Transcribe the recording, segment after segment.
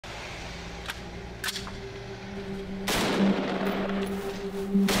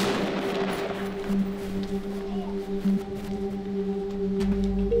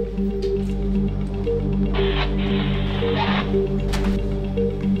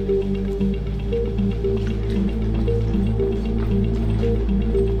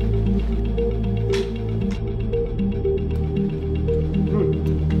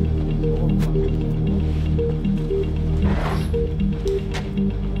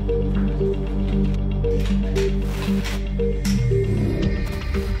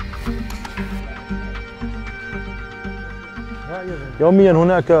يوميا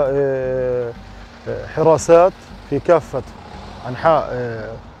هناك حراسات في كافة أنحاء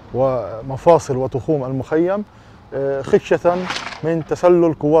ومفاصل وتخوم المخيم خشية من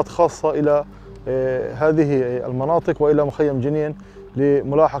تسلل قوات خاصة إلى هذه المناطق وإلى مخيم جنين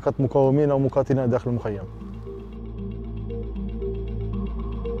لملاحقة مقاومين ومقاتلين داخل المخيم.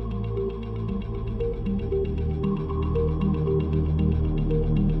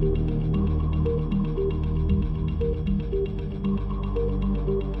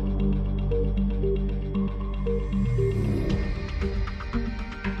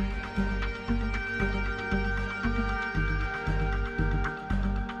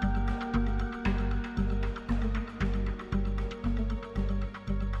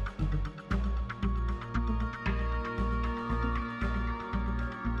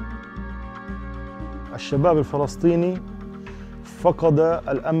 الشباب الفلسطيني فقد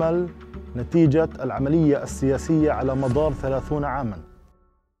الأمل نتيجة العملية السياسية على مدار 30 عاماً.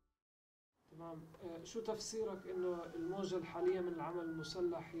 تمام، شو تفسيرك إنه الموجة الحالية من العمل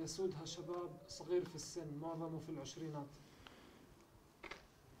المسلح يسودها شباب صغير في السن معظمه في العشرينات؟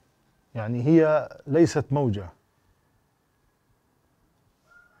 يعني هي ليست موجة،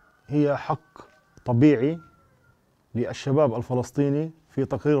 هي حق طبيعي للشباب الفلسطيني في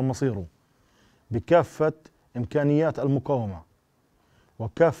تقرير مصيره بكافة إمكانيات المقاومة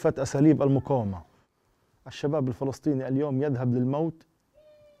وكافة أساليب المقاومة. الشباب الفلسطيني اليوم يذهب للموت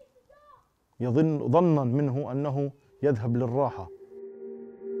ظنا منه أنه يذهب للراحة.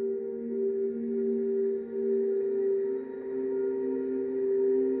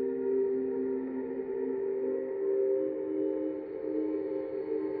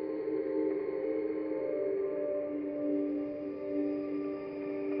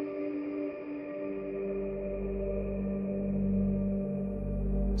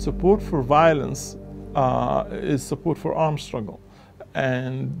 Support for violence is support for armed struggle,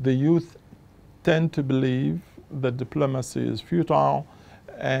 and the youth tend to believe that diplomacy is futile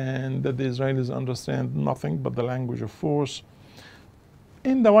and that the Israelis understand nothing but the language of force.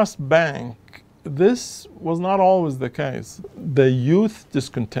 In the West Bank, this was not always the case. The youth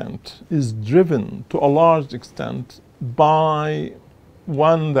discontent is driven to a large extent by,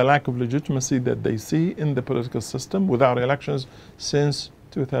 one, the lack of legitimacy that they see in the political system without elections since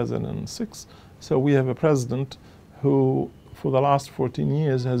 2006. So we have a president who, for the last 14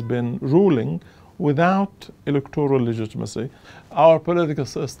 years, has been ruling without electoral legitimacy. Our political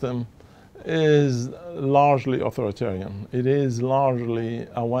system is largely authoritarian. It is largely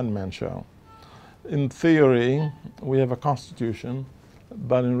a one-man show. In theory, we have a constitution,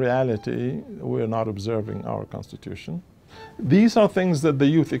 but in reality, we're not observing our constitution. These are things that the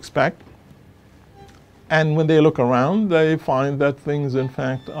youth expect. And when they look around, they find that things, in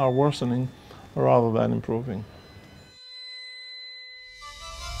fact, are worsening rather than improving.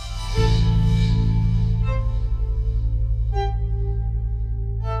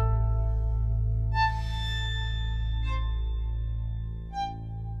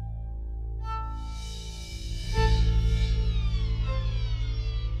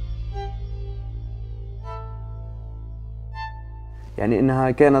 يعني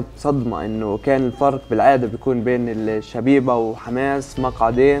إنها كانت صدمة، إنه كان الفرق بالعادة بيكون بين الشبيبة وحماس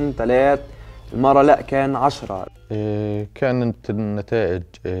مقعدين 3، المرة لأ كان 10. كانت النتائج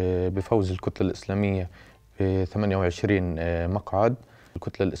بفوز الكتلة الإسلامية ب 28 مقعد.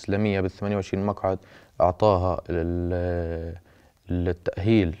 الكتلة الإسلامية بال 28 مقعد أعطاها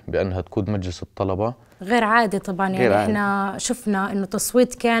التأهيل بأنها تقود مجلس الطلبة. غير عادي طبعا، يعني احنا شفنا انه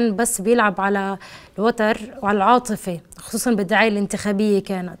التصويت كان بس بيلعب على الوتر وعلى العاطفة، خصوصا بالدعاية الانتخابية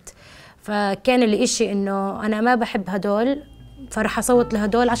كانت. فكان الاشي انه انا ما بحب هدول فرح اصوت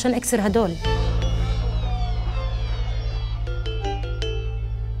لهدول عشان اكسر هدول.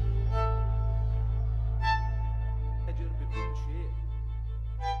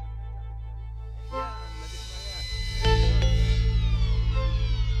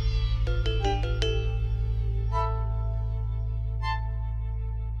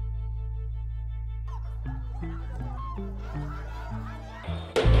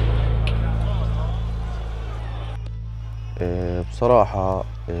 بصراحة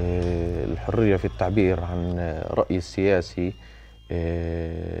الحرية في التعبير عن رأيي السياسي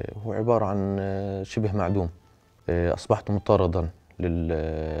هو عبارة عن شبه معدوم. أصبحت مطاردا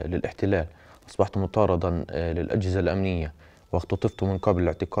للاحتلال، أصبحت مطاردا للأجهزة الأمنية، واختطفت من قبل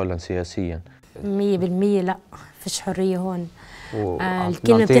اعتقالا سياسيا. 100% لا فيش حرية هون.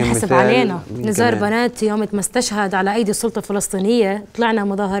 الكلمة بتنحسب علينا. نزار بنات يوم ما استشهد على أيدي السلطة الفلسطينية طلعنا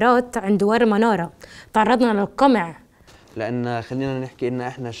مظاهرات عند دوار منارة، تعرضنا للقمع. لأن خلينا نحكي إن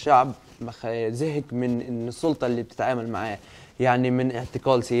إحنا الشعب زهق من إن السلطة اللي بتتعامل معاه يعني من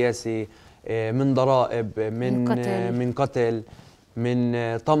اعتقال سياسي، من ضرائب، من قتل،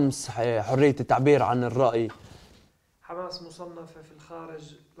 من طمس حرية التعبير عن الرأي. حماس مصنفة في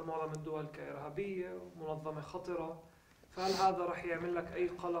الخارج لمعظم الدول كإرهابية ومنظمة خطرة، فهل هذا رح يعمل لك أي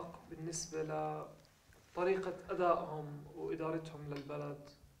قلق بالنسبة لطريقة أدائهم وإدارتهم للبلد؟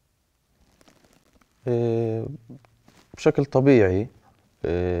 بشكل طبيعي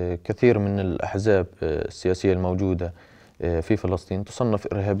كثير من الأحزاب السياسية الموجودة في فلسطين تصنف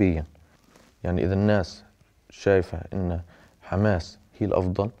إرهابيا. يعني إذا الناس شايفة أن حماس هي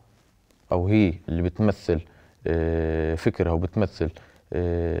الأفضل أو هي اللي بتمثل فكرها وبتمثل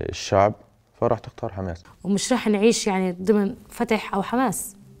الشعب، فراح تختار حماس. ومش راح نعيش يعني ضمن فتح أو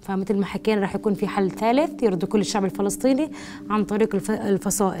حماس، فمثل ما حكينا راح يكون في حل ثالث يرضي كل الشعب الفلسطيني عن طريق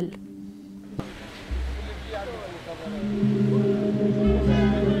الفصائل.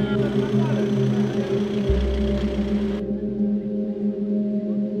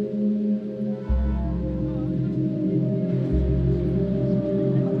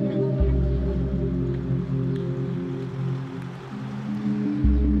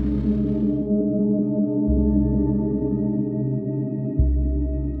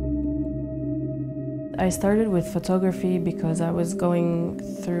 I started with photography because I was going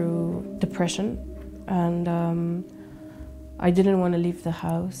through depression and I didn't want to leave the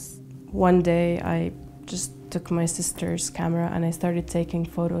house. One day I just took my sister's camera and I started taking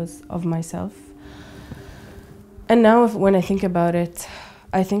photos of myself. And now when I think about it,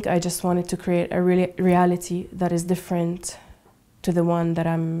 I think I just wanted to create a reality that is different to the one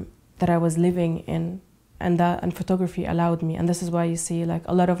that I was living in. And photography allowed me, and this is why you see like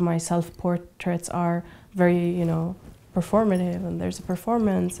a lot of my self-portraits are very, you know, performative, and there's a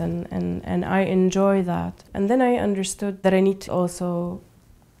performance, and I enjoy that. And then I understood that I need to also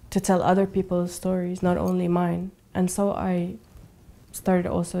to tell other people's stories, not only mine. And so I started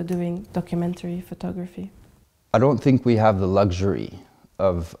also doing documentary photography. I don't think we have the luxury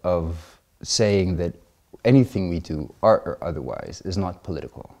of saying that anything we do, art or otherwise, is not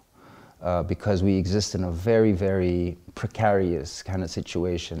political. Because we exist in a very, very precarious kind of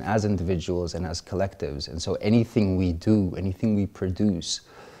situation as individuals and as collectives. And so anything we do, anything we produce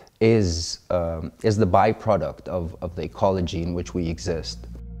is the byproduct of the ecology in which we exist.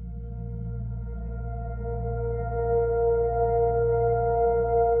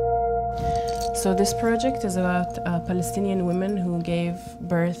 So this project is about Palestinian women who gave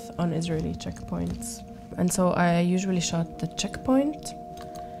birth on Israeli checkpoints. And so I usually shot the checkpoint,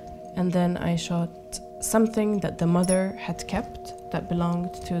 and then I shot something that the mother had kept that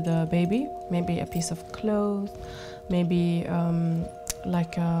belonged to the baby, maybe a piece of clothes, maybe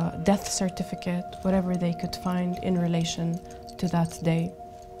like a death certificate, whatever they could find in relation to that day.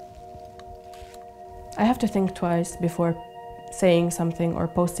 I have to think twice before saying something or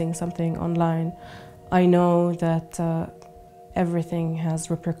posting something online. I know that everything has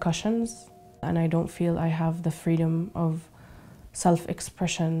repercussions, and I don't feel I have the freedom of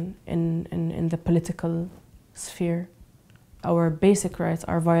self-expression in the political sphere. Our basic rights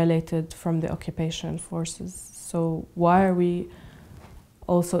are violated from the occupation forces. So why are we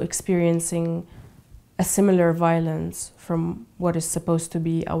also experiencing a similar violence from what is supposed to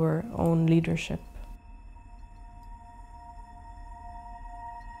be our own leadership?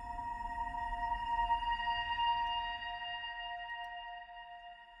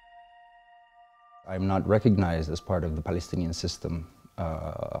 I'm not recognized as part of the Palestinian system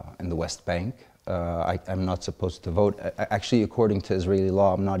in the West Bank. I'm not supposed to vote. Actually, according to Israeli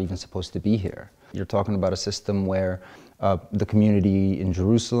law, I'm not even supposed to be here. You're talking about a system where the community in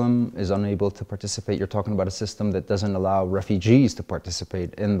Jerusalem is unable to participate. You're talking about a system that doesn't allow refugees to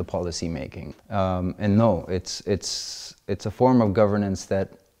participate in the policy making. And no, it's a form of governance that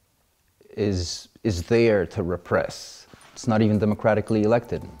is there to repress. It's not even democratically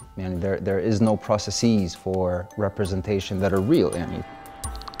elected. I mean, there is no processes for representation that are real. I mean,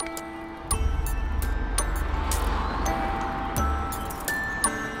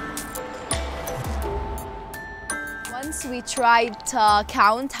 once we tried to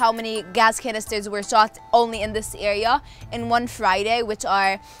count how many gas canisters were shot only in this area in one Friday, which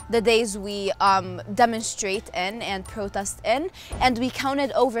are the days we demonstrate in and protest in, and we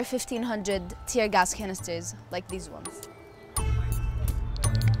counted over 1,500 tear gas canisters like these ones.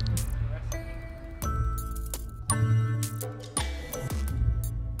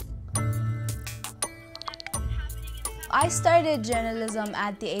 I started journalism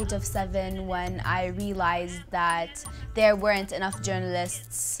at the age of 7 when I realized that there weren't enough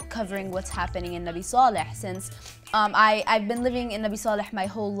journalists covering what's happening in Nabi Saleh, since I've been living in Nabi Saleh my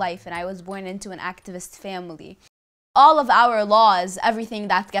whole life and I was born into an activist family. All of our laws, everything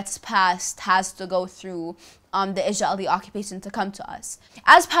that gets passed has to go through the Israeli occupation to come to us.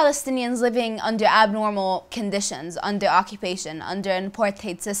 As Palestinians living under abnormal conditions, under occupation, under an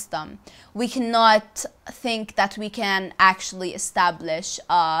apartheid system, we cannot think that we can actually establish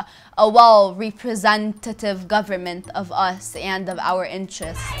a well-representative government of us and of our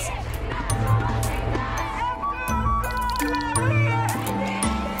interests.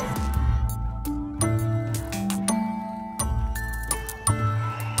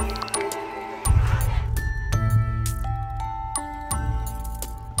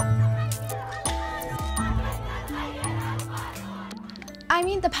 I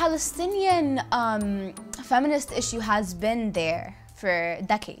mean, the Palestinian feminist issue has been there for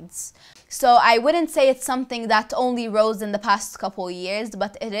decades. So I wouldn't say it's something that only rose in the past couple of years,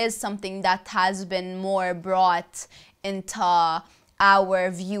 but it is something that has been more brought into our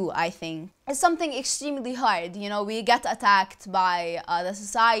view, I think. It's something extremely hard. You know, we get attacked by the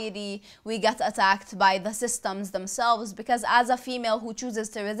society, we get attacked by the systems themselves, because as a female who chooses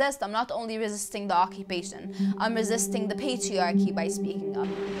to resist, I'm not only resisting the occupation, I'm resisting the patriarchy by speaking up.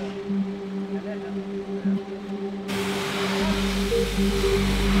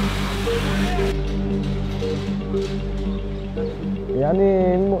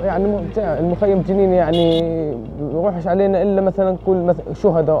 يعني المخيم جنين يعني بروحش علينا الا مثلا كل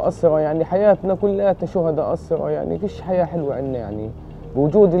شهداء اسرى، يعني حياتنا كلها شهداء اسرى، يعني فيش حياه حلوه عندنا، يعني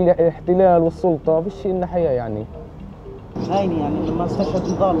بوجود الاحتلال والسلطه فيش لنا حياه. يعني عيني يعني لما استشهد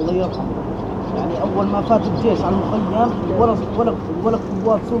نضال الله يرحمه، يعني اول ما فات الجيش على المخيم ولا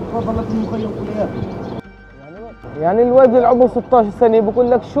قوات سلطه ظلت المخيم كلياته. يعني الولد اللي عمره 16 سنه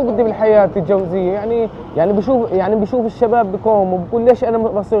بقول لك شو بدي بالحياه الجوزيه، يعني بشوف الشباب بقوموا بقول ليش انا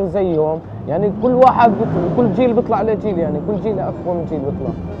بصير زيهم، يعني كل واحد كل جيل بيطلع على جيل، يعني كل جيل اقوى من جيل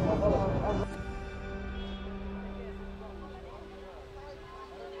بيطلع.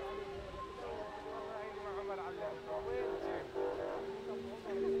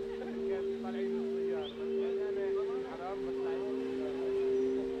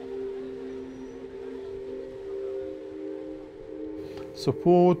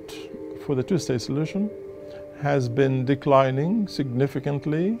 Support for the two-state solution has been declining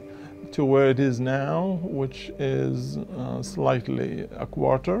significantly to where it is now, which is slightly a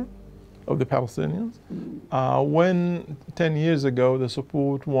quarter of the Palestinians. When 10 years ago the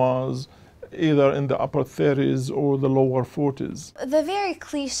support was either in the upper 30s or the lower 40s. The very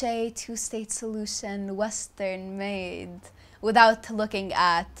cliche two-state solution, Western-made, without looking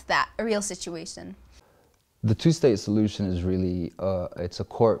at that real situation. The two-state solution is really, it's a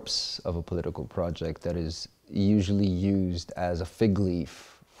corpse of a political project that is usually used as a fig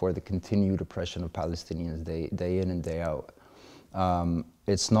leaf for the continued oppression of Palestinians day in and day out.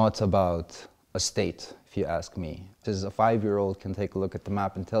 It's not about a state, if you ask me. Because a 5-year-old can take a look at the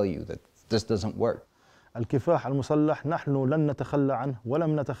map and tell you that this doesn't work. الكفاح المسلح نحن لن نتخلى عنه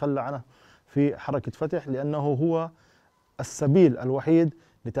ولم نتخلى عنه في حركة فتح، لأنه هو السبيل الوحيد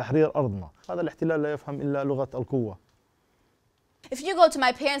لتحرير أرضنا. هذا الاحتلال لا يفهم إلا لغة القوة. If you go to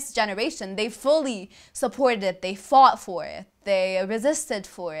my parents' generation, they fully supported it, they fought for it, they resisted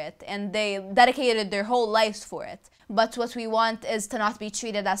for it, and they dedicated their whole lives for it. But what we want is to not be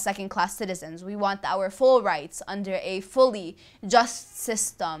treated as second-class citizens. We want our full rights under a fully just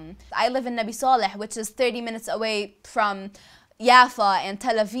system. I live in Nabi Saleh, which is 30 minutes away from Jaffa and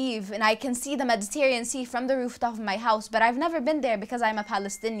Tel Aviv, and I can see the Mediterranean Sea from the rooftop of my house, but I've never been there because I'm a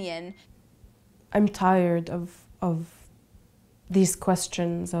Palestinian. I'm tired of these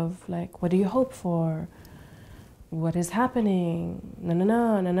questions of like, what do you hope for? What is happening?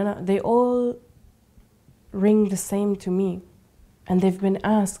 No. They all ring the same to me, and they've been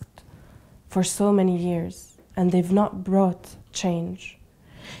asked for so many years, and they've not brought change.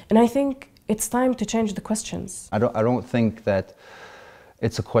 And I think it's time to change the questions. I don't think that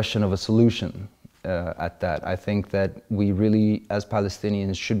it's a question of a solution at that. I think that we really, as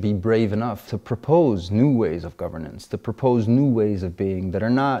Palestinians, should be brave enough to propose new ways of governance, to propose new ways of being that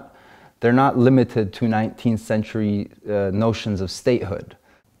they're not limited to 19th century notions of statehood.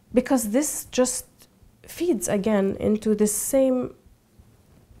 Because this just feeds again into this same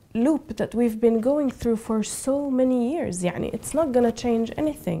loop that we've been going through for so many years. يعني it's not gonna change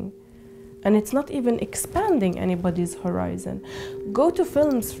anything. And it's not even expanding anybody's horizon. Go to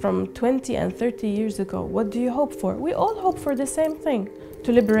films from 20 and 30 years ago. What do you hope for? We all hope for the same thing,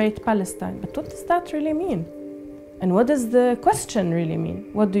 to liberate Palestine. But what does that really mean? And what does the question really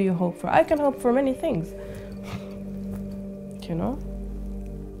mean? What do you hope for? I can hope for many things, you know?